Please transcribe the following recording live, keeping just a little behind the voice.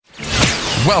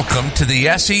Welcome to the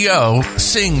SEO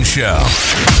Sing Show,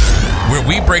 where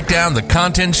we break down the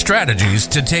content strategies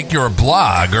to take your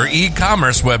blog or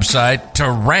e-commerce website to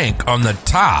rank on the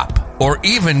top, or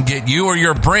even get you or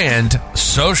your brand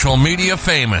social media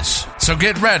famous. So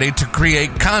get ready to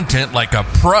create content like a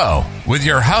pro with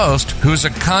your host, who's a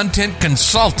content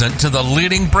consultant to the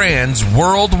leading brands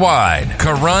worldwide,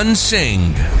 Karan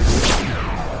Singh.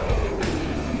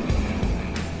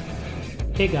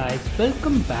 Hey guys,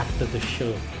 welcome back to the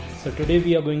show. So today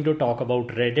we are going to talk about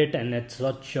Reddit, and it's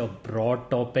such a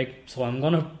broad topic. So I'm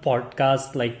going to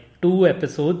podcast like 2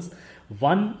 episodes.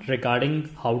 One regarding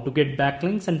how to get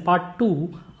backlinks and part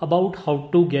 2 about how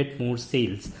to get more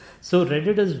sales. So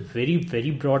Reddit is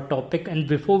very broad topic, and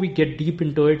before we get deep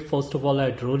into it, first of all,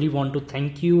 I'd really want to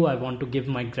thank you. I want to give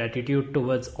my gratitude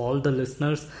towards all the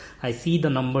listeners. I see the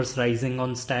numbers rising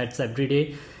on stats every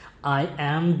day. I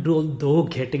am though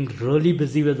getting really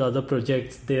busy with other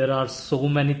projects. There are so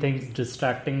many things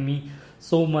distracting me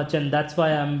so much, and that's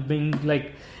why I'm being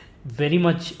like very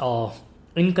much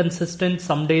inconsistent.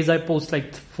 Some days I post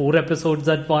like 4 episodes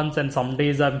at once, and some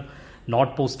days I'm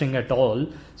not posting at all.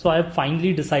 So I have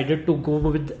finally decided to go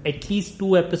with at least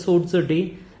 2 episodes a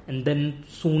day, and then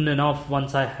soon enough,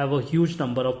 once I have a huge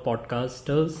number of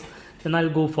podcasters, then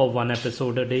I'll go for 1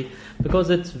 episode a day,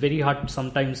 because it's very hard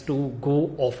sometimes to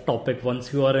go off topic.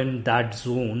 Once you are in that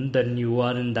zone, then you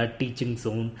are in that teaching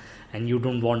zone and you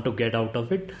don't want to get out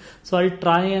of it. So I'll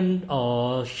try and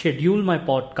schedule my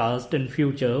podcast in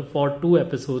future for 2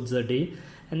 episodes a day,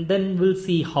 and then we'll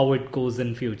see how it goes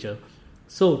in future.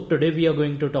 So today we are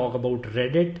going to talk about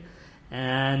Reddit,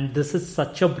 and this is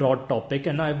such a broad topic,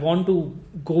 and I want to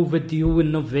go with you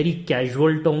in a very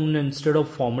casual tone instead of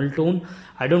formal tone.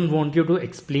 I don't want you to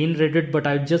explain Reddit, but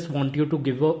I just want you to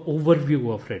give an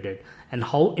overview of Reddit and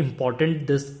how important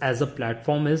this as a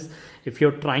platform is. If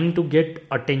you're trying to get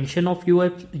attention of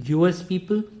US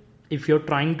people, if you're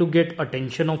trying to get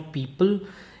attention of people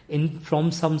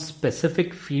from some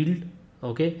specific field,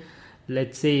 okay,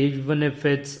 let's say even if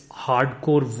it's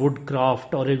hardcore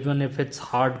woodcraft, or even if it's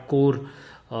hardcore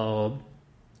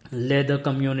leather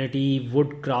community,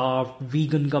 woodcraft,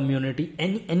 vegan community,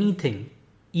 anything,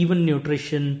 even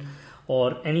nutrition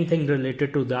or anything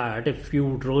related to that. If you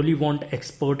really want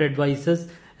expert advices,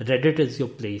 Reddit is your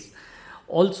place.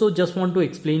 Also, just want to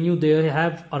explain you, they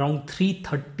have around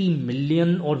 330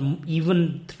 million or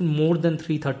even more than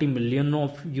 330 million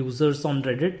of users on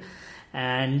Reddit,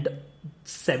 and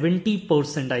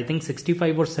 70%, I think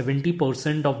 65 or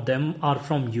 70% of them are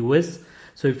from US.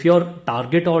 So if your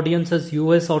target audience is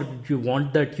US, or you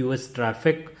want that US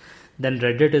traffic, then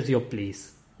Reddit is your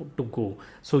place to go.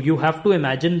 So you have to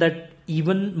imagine that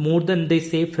even more than, they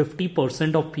say,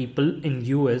 50% of people in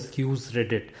US use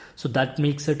Reddit. So that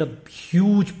makes it a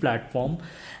huge platform,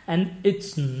 and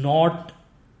it's not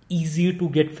easy to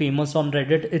get famous on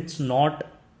Reddit. It's not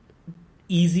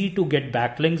easy to get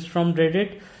backlinks from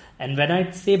Reddit. And when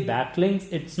I say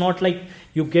backlinks, it's not like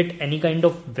you get any kind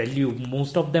of value.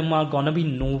 Most of them are gonna be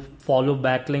no follow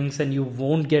backlinks, and you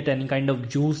won't get any kind of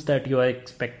juice that you are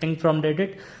expecting from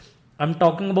Reddit. I'm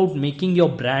talking about making your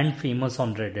brand famous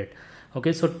on Reddit.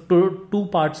 Okay, so two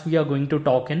parts we are going to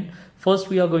talk in. First,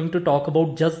 we are going to talk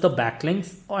about just the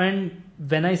backlinks. And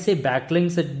when I say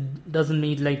backlinks, it doesn't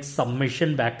mean like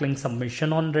backlink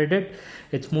submission on Reddit.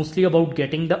 It's mostly about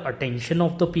getting the attention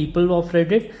of the people of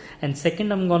Reddit. And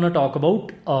second, I'm going to talk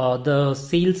about the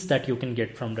sales that you can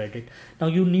get from Reddit. Now,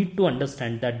 you need to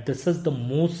understand that this is the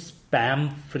most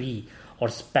spam-free or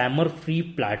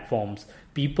spammer-free platforms.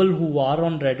 People who are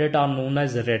on Reddit are known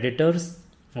as Redditors.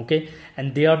 Okay,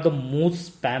 and they are the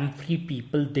most spam-free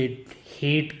people. They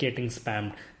hate getting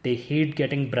spammed. They hate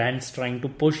getting brands trying to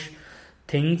push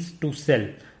things to sell.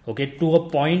 Okay, to a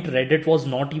point, Reddit was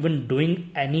not even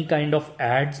doing any kind of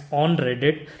ads on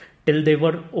Reddit till they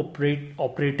were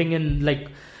operating in like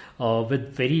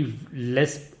with very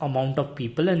less amount of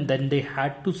people, and then they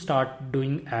had to start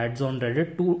doing ads on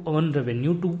Reddit to earn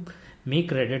revenue, to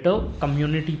make Reddit a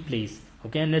community place.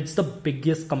 Okay, and it's the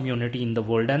biggest community in the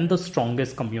world and the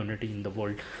strongest community in the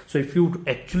world. So if you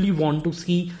actually want to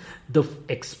see the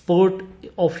expert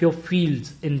of your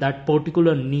fields in that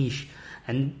particular niche,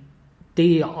 and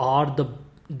they are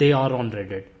on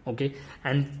Reddit. Okay,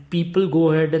 and people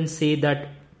go ahead and say that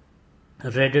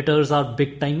Redditors are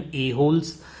big time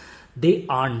a-holes. They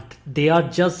aren't. They are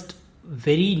just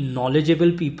very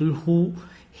knowledgeable people who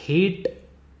hate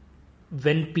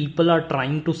when people are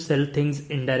trying to sell things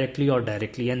indirectly or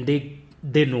directly, and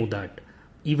they know that.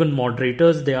 Even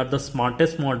moderators, they are the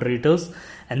smartest moderators,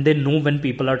 and they know when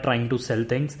people are trying to sell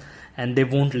things. and they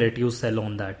won't let you sell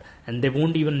on that, and they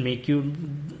won't even make you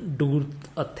do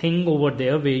a thing over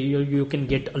there where you can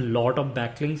get a lot of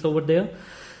backlinks over there.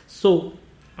 So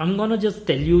I'm gonna just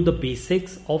tell you the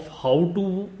basics of how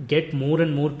to get more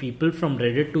and more people from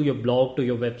Reddit to your blog, to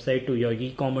your website, to your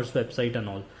e-commerce website and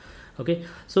all. Okay,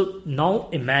 so now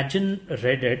imagine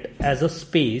Reddit as a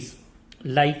space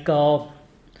like a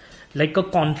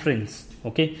conference.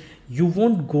 Okay, you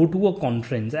won't go to a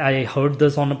conference. I heard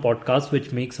this on a podcast,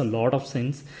 which makes a lot of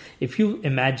sense. If you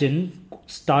imagine,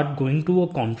 start going to a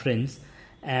conference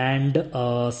and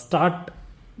start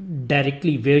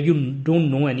directly where you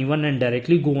don't know anyone, and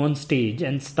directly go on stage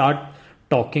and start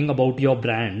talking about your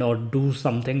brand or do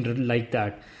something like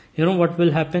that. You know what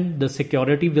will happen? The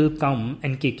security will come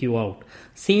and kick you out.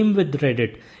 Same with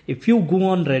Reddit. If you go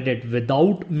on Reddit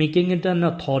without making it an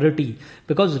authority,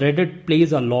 because Reddit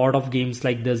plays a lot of games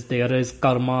like this. There is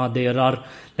karma. There are,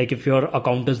 like, if your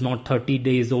account is not 30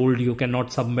 days old, you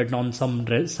cannot submit on some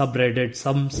subreddits.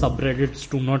 Some subreddits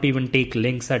do not even take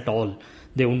links at all.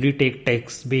 They only take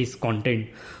text-based content.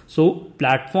 So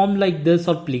platform like this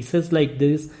or places like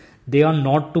this, they are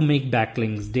not to make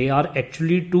backlinks. They are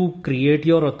actually to create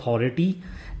your authority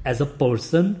as a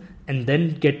person and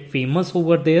then get famous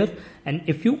over there. And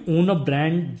if you own a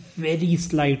brand, very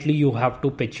slightly you have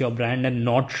to pitch your brand and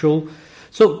not show.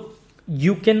 So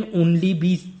you can only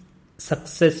be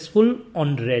successful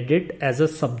on Reddit as a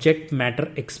subject matter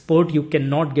expert. You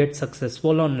cannot get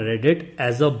successful on Reddit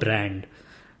as a brand.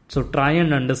 So try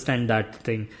and understand that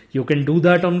thing. You can do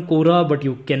that on Quora, but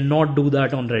you cannot do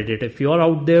that on Reddit. If you're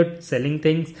out there selling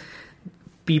things,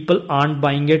 people aren't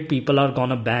buying it, people are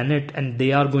gonna ban it, and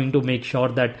they are going to make sure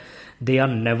that they are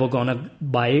never gonna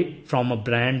buy from a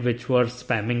brand which were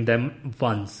spamming them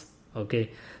once. Okay,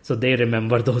 so they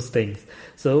remember those things.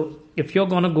 So if you're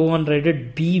gonna go on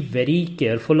Reddit, be very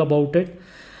careful about it.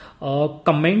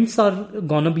 Comments are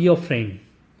gonna be your friend.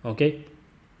 Okay,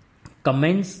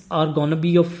 comments are gonna be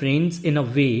your friends in a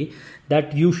way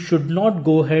that you should not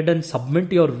go ahead and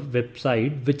submit your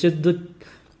website, which is the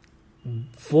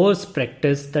first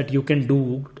practice that you can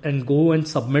do, and go and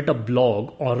submit a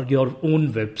blog or your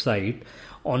own website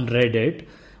on Reddit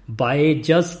by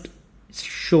just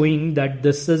showing that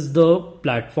this is the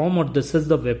platform or this is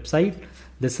the website,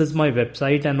 this is my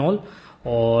website and all,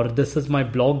 or this is my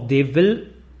blog. They will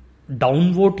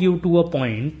downvote you to a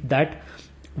point that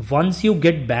once you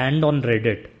get banned on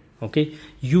Reddit, okay,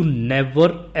 you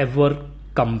never ever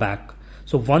come back.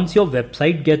 So once your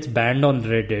website gets banned on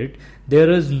Reddit, there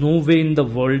is no way in the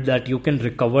world that you can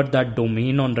recover that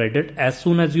domain on Reddit. As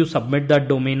soon as you submit that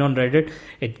domain on Reddit,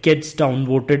 it gets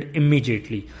downvoted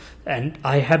immediately. And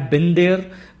I have been there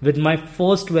with my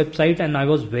first website, and I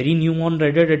was very new on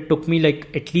Reddit. It took me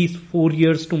like at least 4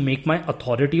 years to make my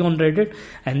authority on Reddit.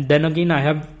 And then again, I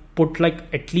have put like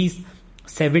at least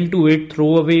 7 to 8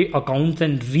 throwaway accounts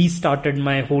and restarted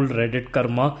my whole Reddit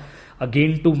karma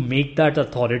again to make that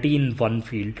authority in one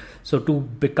field. So to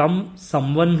become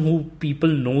someone who people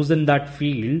knows in that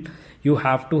field, you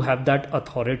have to have that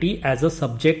authority as a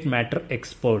subject matter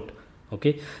expert.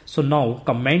 Okay, so now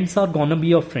comments are gonna be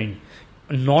your friend.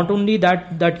 Not only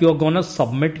that you're gonna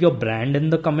submit your brand in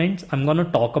the comments. I'm gonna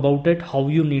talk about it, how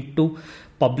you need to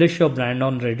publish your brand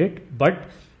on Reddit, but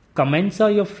comments are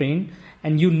your friend,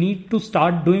 and you need to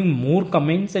start doing more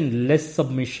comments and less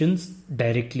submissions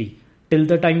directly, till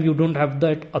the time you don't have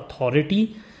that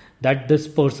authority that this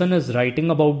person is writing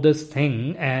about this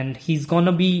thing and he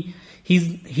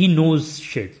knows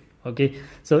shit. Okay,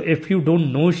 so if you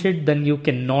don't know shit, then you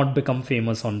cannot become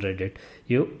famous on Reddit.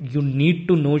 You need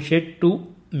to know shit to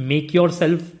make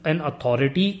yourself an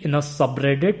authority in a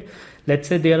subreddit. Let's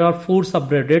say there are 4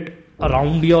 subreddit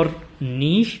around your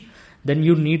niche, then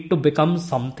you need to become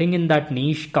something in that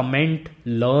niche, comment,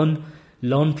 learn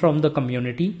from the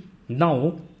community.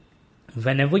 Now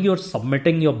whenever you're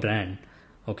submitting your brand,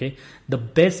 okay, the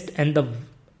best and the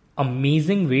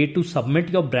amazing way to submit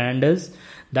your brand is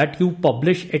that you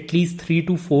publish at least 3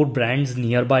 to 4 brands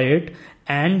nearby it,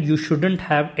 and you shouldn't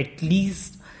have at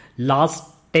least last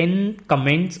 10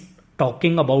 comments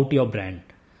talking about your brand.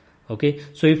 Okay,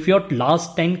 so if your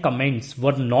last 10 comments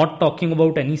were not talking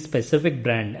about any specific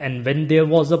brand, and when there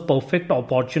was a perfect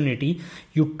opportunity,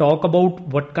 you talk about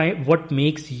what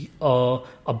makes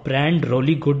a brand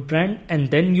really good brand,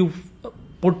 and then you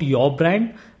put your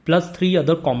brand plus 3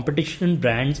 other competition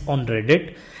brands on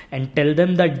Reddit and tell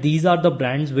them that these are the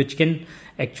brands which can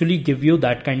actually give you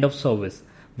that kind of service.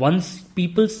 Once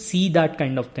people see that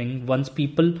kind of thing, once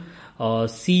people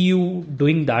see you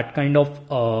doing that kind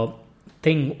of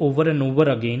thing over and over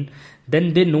again,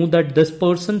 then they know that this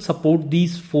person support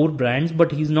these 4 brands,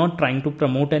 but he's not trying to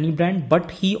promote any brand,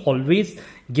 but he always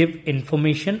give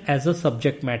information as a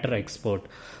subject matter expert.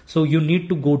 So you need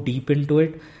to go deep into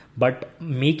it, but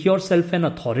make yourself an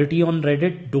authority on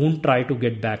Reddit. Don't try to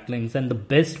get backlinks. And the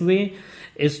best way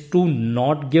is to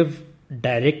not give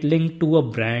direct link to a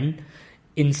brand.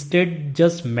 Instead,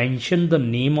 just mention the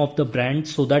name of the brand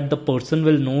so that the person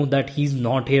will know that he's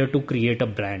not here to create a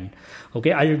brand.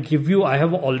 Okay, I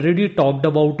have already talked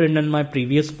about it in my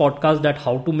previous podcast, that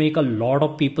how to make a lot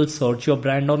of people search your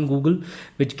brand on Google,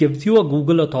 which gives you a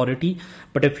Google authority.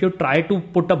 But if you try to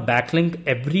put a backlink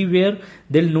everywhere,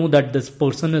 they'll know that this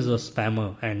person is a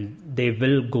spammer and they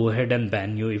will go ahead and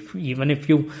ban you. Even if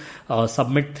you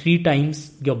submit 3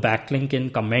 times your backlink in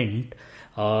comment,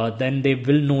 then they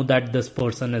will know that this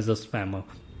person is a spammer.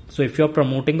 So if you're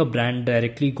promoting a brand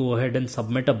directly, go ahead and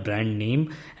submit a brand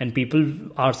name, and people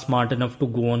are smart enough to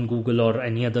go on Google or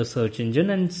any other search engine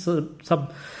and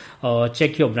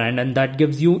check your brand, and that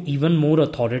gives you even more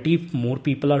authority if more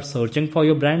people are searching for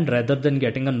your brand rather than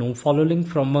getting a no follow link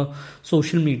from a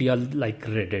social media like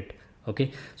Reddit.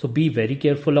 Okay, so be very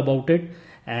careful about it,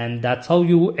 and that's how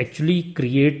you actually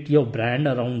create your brand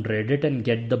around Reddit and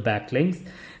get the backlinks.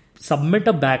 Submit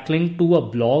a backlink to a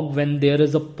blog when there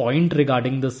is a point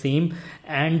regarding the same,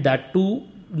 and that too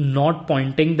not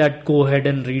pointing that go ahead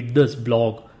and read this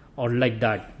blog or like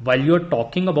that. While you're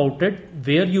talking about it,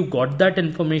 where you got that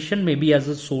information, maybe as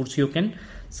a source you can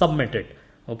submit it.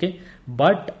 Okay,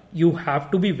 but you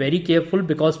have to be very careful,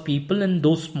 because people in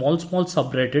those small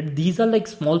subreddit, these are like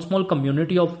small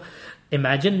community of,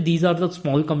 imagine these are the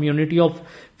small community of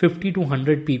 50 to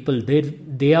 100 people.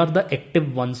 They are the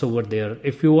active ones over there.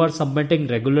 If you are submitting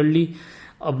regularly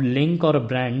a link or a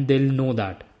brand, they'll know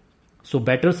that. So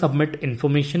better submit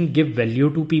information, give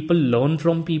value to people, learn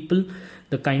from people,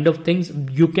 the kind of things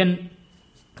you can.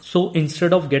 So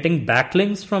instead of getting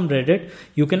backlinks from Reddit,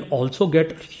 you can also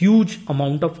get huge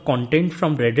amount of content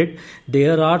from Reddit.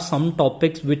 There are some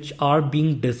topics which are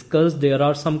being discussed. There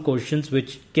are some questions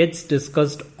which gets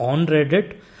discussed on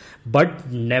Reddit, but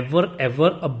never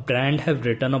ever a brand have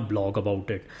written a blog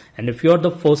about it. And if you are the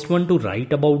first one to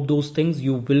write about those things,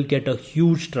 you will get a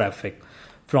huge traffic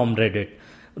from Reddit.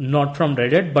 Not from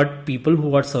Reddit, but people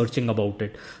who are searching about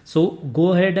it. So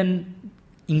go ahead and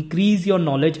increase your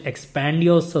knowledge, expand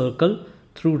your circle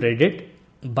through Reddit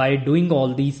by doing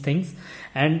all these things.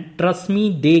 And trust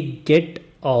me, they get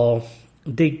if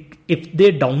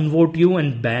they downvote you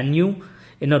and ban you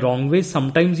in a wrong way,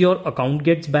 sometimes your account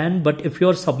gets banned. But if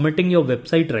you're submitting your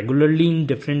website regularly in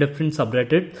different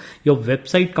subreddits, your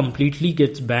website completely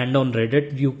gets banned on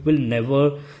Reddit. You will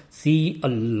never see a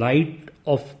light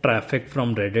of traffic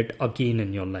from Reddit again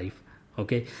in your life.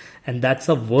 Okay, and that's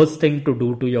the worst thing to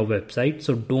do to your website.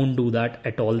 So don't do that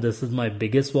at all. This is my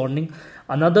biggest warning.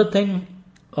 Another thing,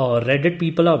 Reddit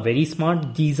people are very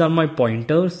smart. These are my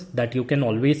pointers that you can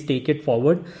always take it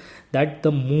forward. That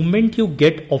the moment you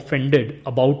get offended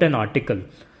about an article,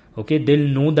 okay, they'll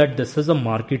know that this is a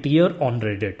marketeer on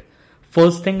Reddit.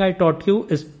 First thing I taught you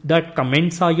is that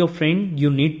comments are your friend. You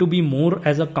need to be more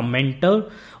as a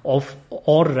commenter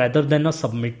or rather than a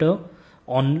submitter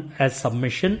on as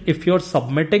submission. If you're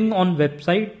submitting on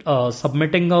website,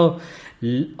 submitting a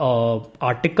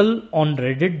article on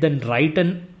Reddit, then write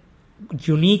an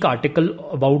unique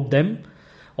article about them,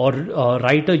 or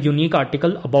write a unique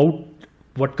article about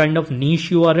what kind of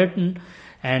niche you are in,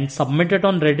 and submit it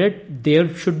on Reddit.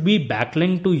 There should be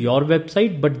backlink to your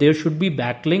website, but there should be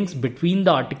backlinks between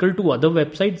the article to other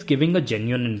websites giving a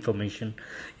genuine information.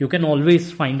 You can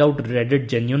always find out Reddit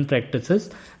genuine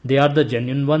practices. They are the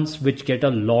genuine ones which get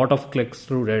a lot of clicks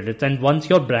through Reddit. And once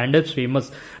your brand is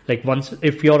famous, like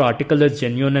if your article is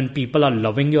genuine and people are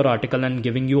loving your article and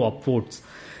giving you upvotes,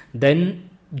 then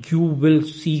you will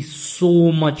see so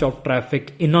much of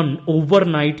traffic. In an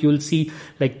overnight, you'll see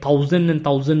like thousands and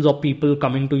thousands of people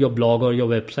coming to your blog or your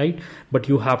website, but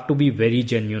you have to be very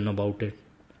genuine about it.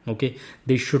 Okay,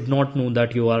 they should not know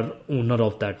that you are owner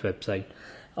of that website.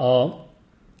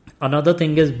 Another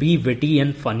thing is be witty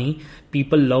and funny.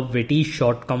 People love witty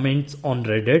short comments on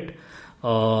Reddit.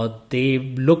 They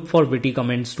look for witty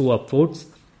comments to upvotes.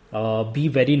 Be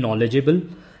very knowledgeable.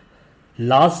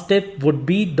 Last step would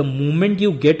be, the moment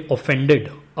you get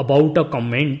offended about a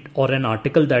comment or an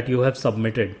article that you have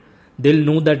submitted, they'll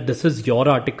know that this is your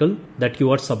article that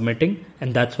you are submitting,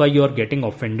 and that's why you are getting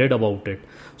offended about it.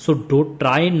 So don't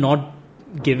try not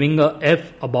giving a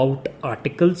F about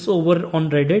articles over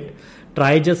on Reddit.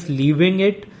 Try just leaving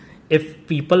it. If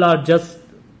people are just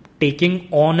taking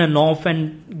on and off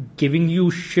and giving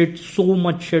you so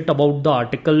much shit about the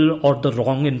article or the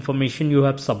wrong information you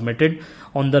have submitted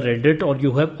on the Reddit, or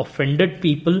you have offended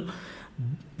people,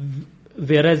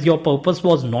 whereas your purpose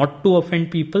was not to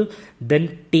offend people,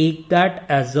 then take that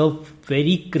as a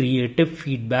very creative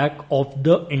feedback of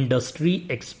the industry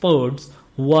experts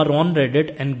who are on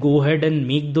Reddit, and go ahead and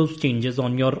make those changes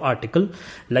on your article.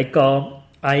 Like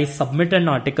I submit an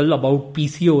article about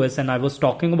PCOS, and I was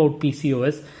talking about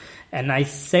PCOS, and I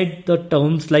said the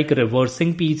terms like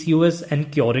reversing PCOS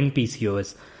and curing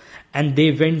PCOS, and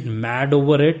they went mad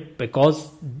over it because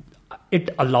it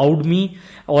allowed me,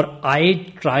 or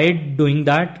I tried doing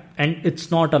that, and it's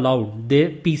not allowed.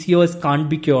 PCOS can't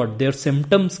be cured. Their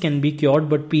symptoms can be cured,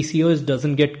 but PCOS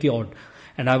doesn't get cured.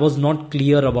 And I was not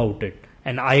clear about it,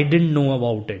 and I didn't know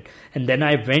about it. And then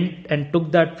I went and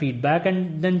took that feedback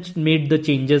and then made the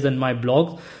changes in my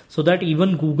blogs, so that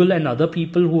even Google and other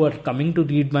people who are coming to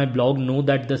read my blog know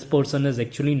that this person is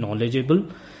actually knowledgeable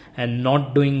and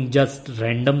not doing just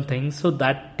random things. So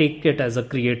that, take it as a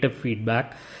creative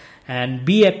feedback. And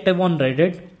be active on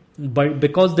Reddit, but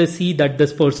because they see that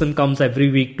this person comes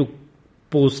every week to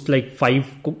post like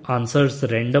 5 answers,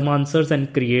 random answers,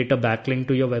 and create a backlink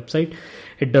to your website,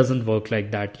 it doesn't work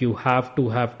like that. You have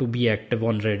to be active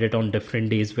on Reddit on different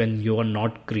days when you are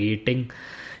not creating.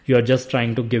 You are just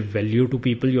trying to give value to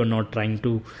people. You're not trying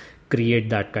to create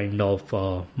that kind of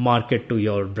market to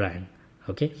your brand.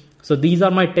 Okay. So these are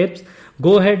my tips.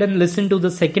 Go ahead and listen to the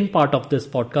second part of this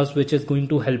podcast, which is going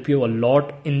to help you a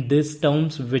lot in these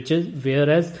terms, which is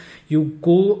whereas you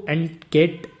go and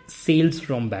get sales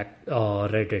from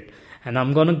Reddit. And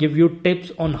I'm going to give you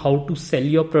tips on how to sell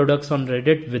your products on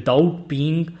Reddit without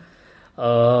being,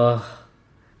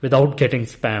 without getting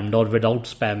spammed or without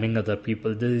spamming other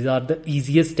people. These are the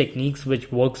easiest techniques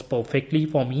which works perfectly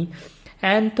for me.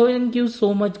 And thank you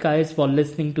so much, guys, for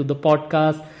listening to the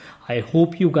podcast. I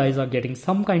hope you guys are getting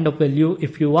some kind of value.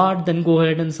 If you are, then go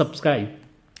ahead and subscribe.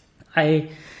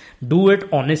 I do it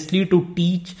honestly to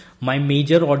teach my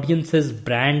major audience is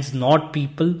brands, not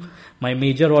people. My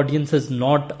major audience is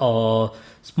not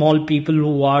small people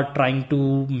who are trying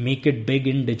to make it big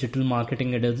in digital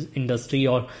marketing industry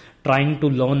or trying to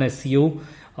learn SEO.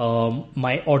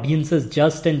 My audience is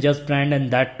just brand,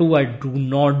 and that too I do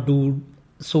not do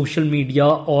social media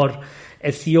or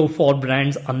SEO for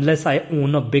brands unless I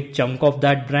own a big chunk of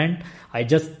that brand. I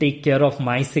just take care of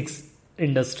my 6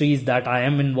 industries that I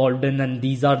am involved in, and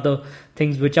these are the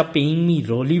things which are paying me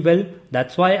really well.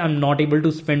 That's why I'm not able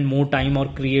to spend more time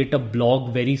or create a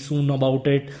blog very soon about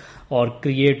it or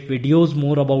create videos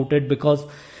more about it, because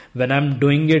when I'm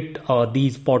doing it,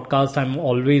 these podcasts, I'm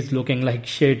always looking like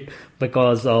shit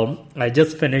because I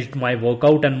just finished my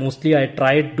workout, and mostly I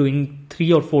tried doing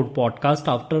 3 or 4 podcasts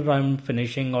after I'm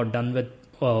finishing or done with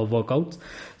workouts.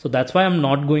 So that's why I'm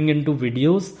not going into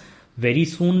videos very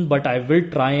soon, but I will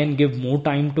try and give more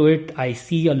time to it. I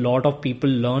see a lot of people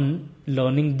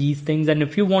learning these things, and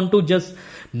if you want to just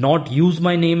not use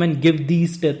my name and give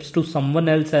these tips to someone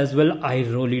else as well, I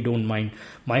really don't mind.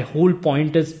 My whole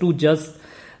point is to just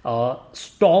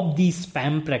stop these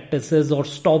spam practices or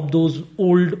stop those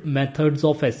old methods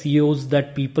of SEOs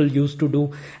that people used to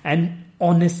do, and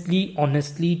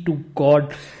honestly to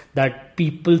God, that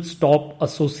people stop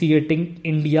associating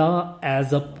India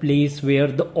as a place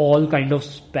where all kind of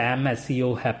spam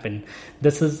SEO happen.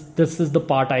 This is the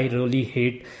part I really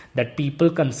hate, that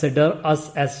people consider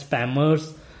us as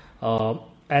spammers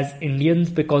as Indians,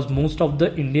 because most of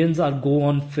the Indians go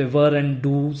on Fiverr and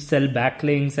do sell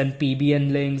backlinks and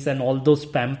PBN links and all those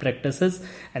spam practices,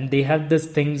 and they have these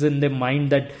things in their mind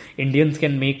that Indians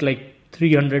can make like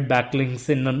 300 backlinks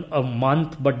in a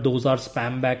month, but those are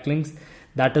spam backlinks.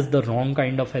 That is the wrong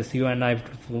kind of SEO, and I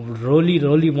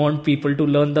really want people to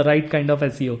learn the right kind of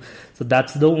SEO. So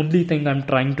that's the only thing I'm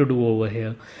trying to do over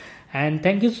here. And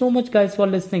thank you so much, guys, for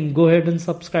listening. Go ahead and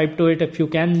subscribe to it. If you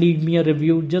can leave me a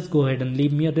review, just go ahead and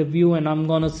leave me a review, and I'm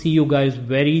gonna see you guys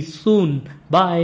very soon. Bye.